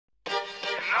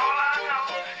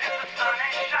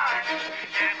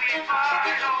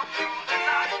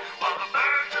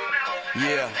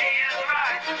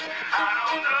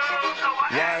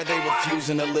Why are they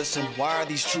refusing to listen? Why are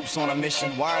these troops on a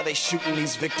mission? Why are they shooting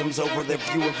these victims over their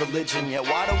view of religion? Yeah,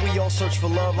 why do we all search for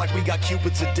love like we got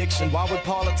Cupid's addiction? Why with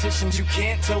politicians you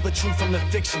can't tell the truth from the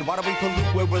fiction? Why do we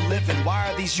pollute where we're living? Why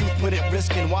are these youth put at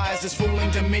risk? And why is this ruling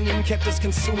dominion kept us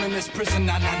consuming this prison?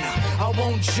 Nah, I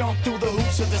won't jump through the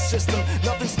hoops of the system.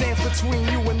 Nothing stands between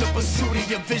you and the pursuit of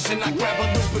your vision. I grab a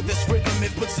loop with this rhythm,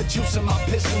 it puts the juice in my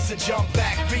pistons to jump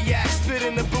back, react, spit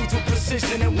in the booth with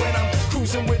precision. And when I'm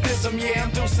cruising with ism, yeah,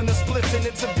 I'm deucing a spliff and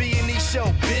it's a B&E show,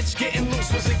 bitch. Getting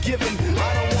loose was a given.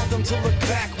 I don't want them to look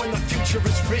back when the future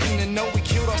is written and know we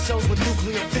killed ourselves with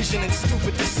nuclear fission and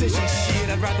stupid decisions. Shit,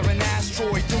 I'd rather an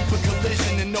asteroid do for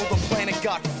collision and know the planet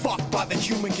got fucked by the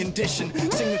human condition.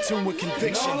 Sing the tune with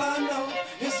conviction. And all I know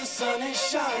is the sun is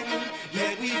shining,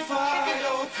 yet we fight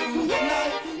all through the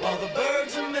night while the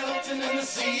bergs are melting and the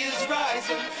sea is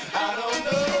rising. I don't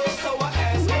know, so I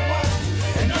ask them why.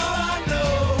 And all I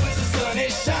know is the sun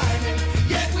is shining,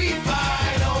 yet we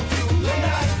fight all through the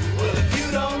night. Well, if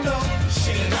you don't know,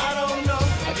 shit, and I don't know,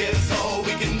 I guess all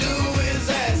we can do is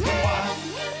ask them why.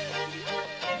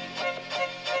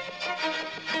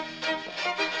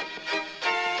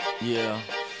 Yeah,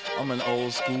 I'm an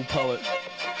old school poet.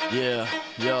 Yeah,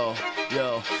 yo,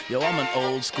 I'm an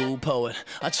old school poet.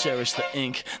 I cherish the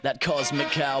ink, that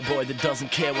cosmic cowboy that doesn't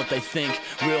care what they think.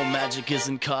 Real magic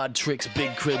isn't card tricks,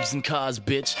 big cribs and cars,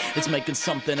 bitch. It's making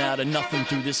something out of nothing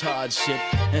through this hard shit.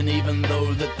 And even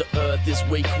though that the earth is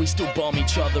weak, we still bomb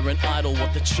each other and idle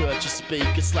what the churches speak.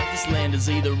 It's like this land is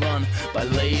either run by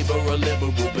labor or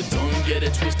liberal, but don't get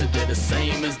it twisted, they're the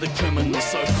same as the criminals.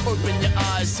 So open your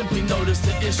eyes, simply notice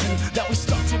the issue, that we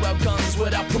stuck to our guns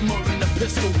without promoting the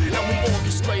pistol. And we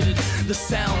orchestrated the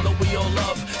sound that we all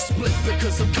love, split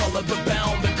because of color but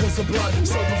bound because of blood.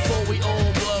 So before we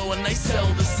all blow and they sell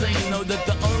the scene, know that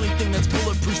the only thing that's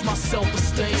bulletproof's my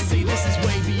self-esteem. See, this is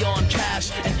way beyond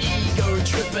cash and ego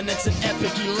tripping. It's an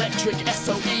epic electric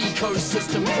SO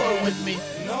ecosystem. Grow with me.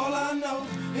 And all I know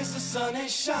is the sun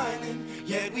is shining,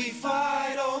 yet we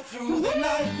fight all through the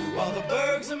night while the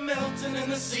bergs are melting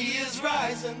and the sea is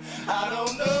rising. I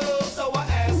don't know, so I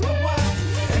ask them why.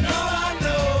 And all I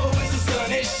know is the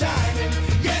sun is shining,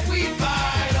 yet we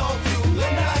fight all through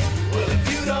the night. Well, if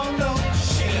you don't know,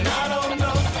 shit, and I don't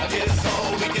know, I guess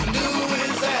all we can do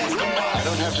is ask them why. I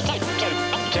don't have to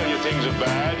tell you things are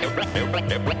bad. Everybody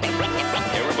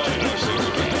knows things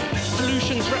are bad.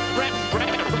 Solutions,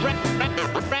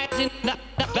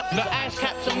 the ice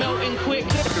caps are melting quick.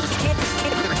 Kids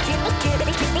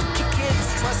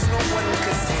trust no one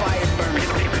cause fire burns.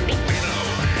 The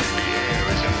air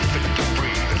is unfit to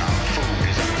breathe and our food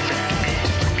is unfit to eat.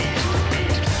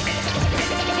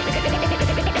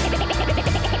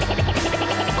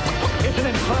 It's an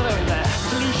inferno in there.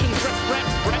 Solutions,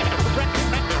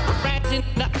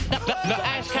 the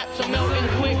ice caps are melting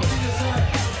quick.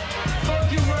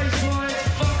 Fuck your race riots,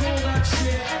 fuck all that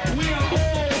shit. We are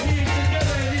all here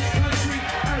together in this country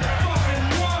and fucking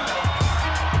one.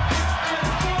 And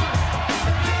fun.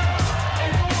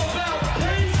 It's all about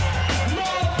peace,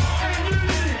 love and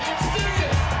unity. Sing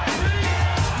it. Peace,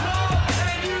 love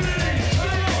and unity.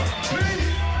 Come on.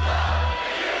 Peace.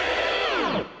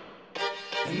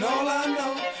 And all I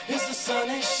know is the sun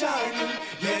is shining,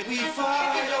 yet we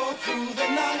fight all through the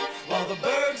night while the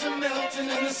bergs are melting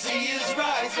and the sea is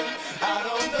rising. I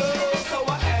don't know, so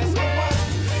I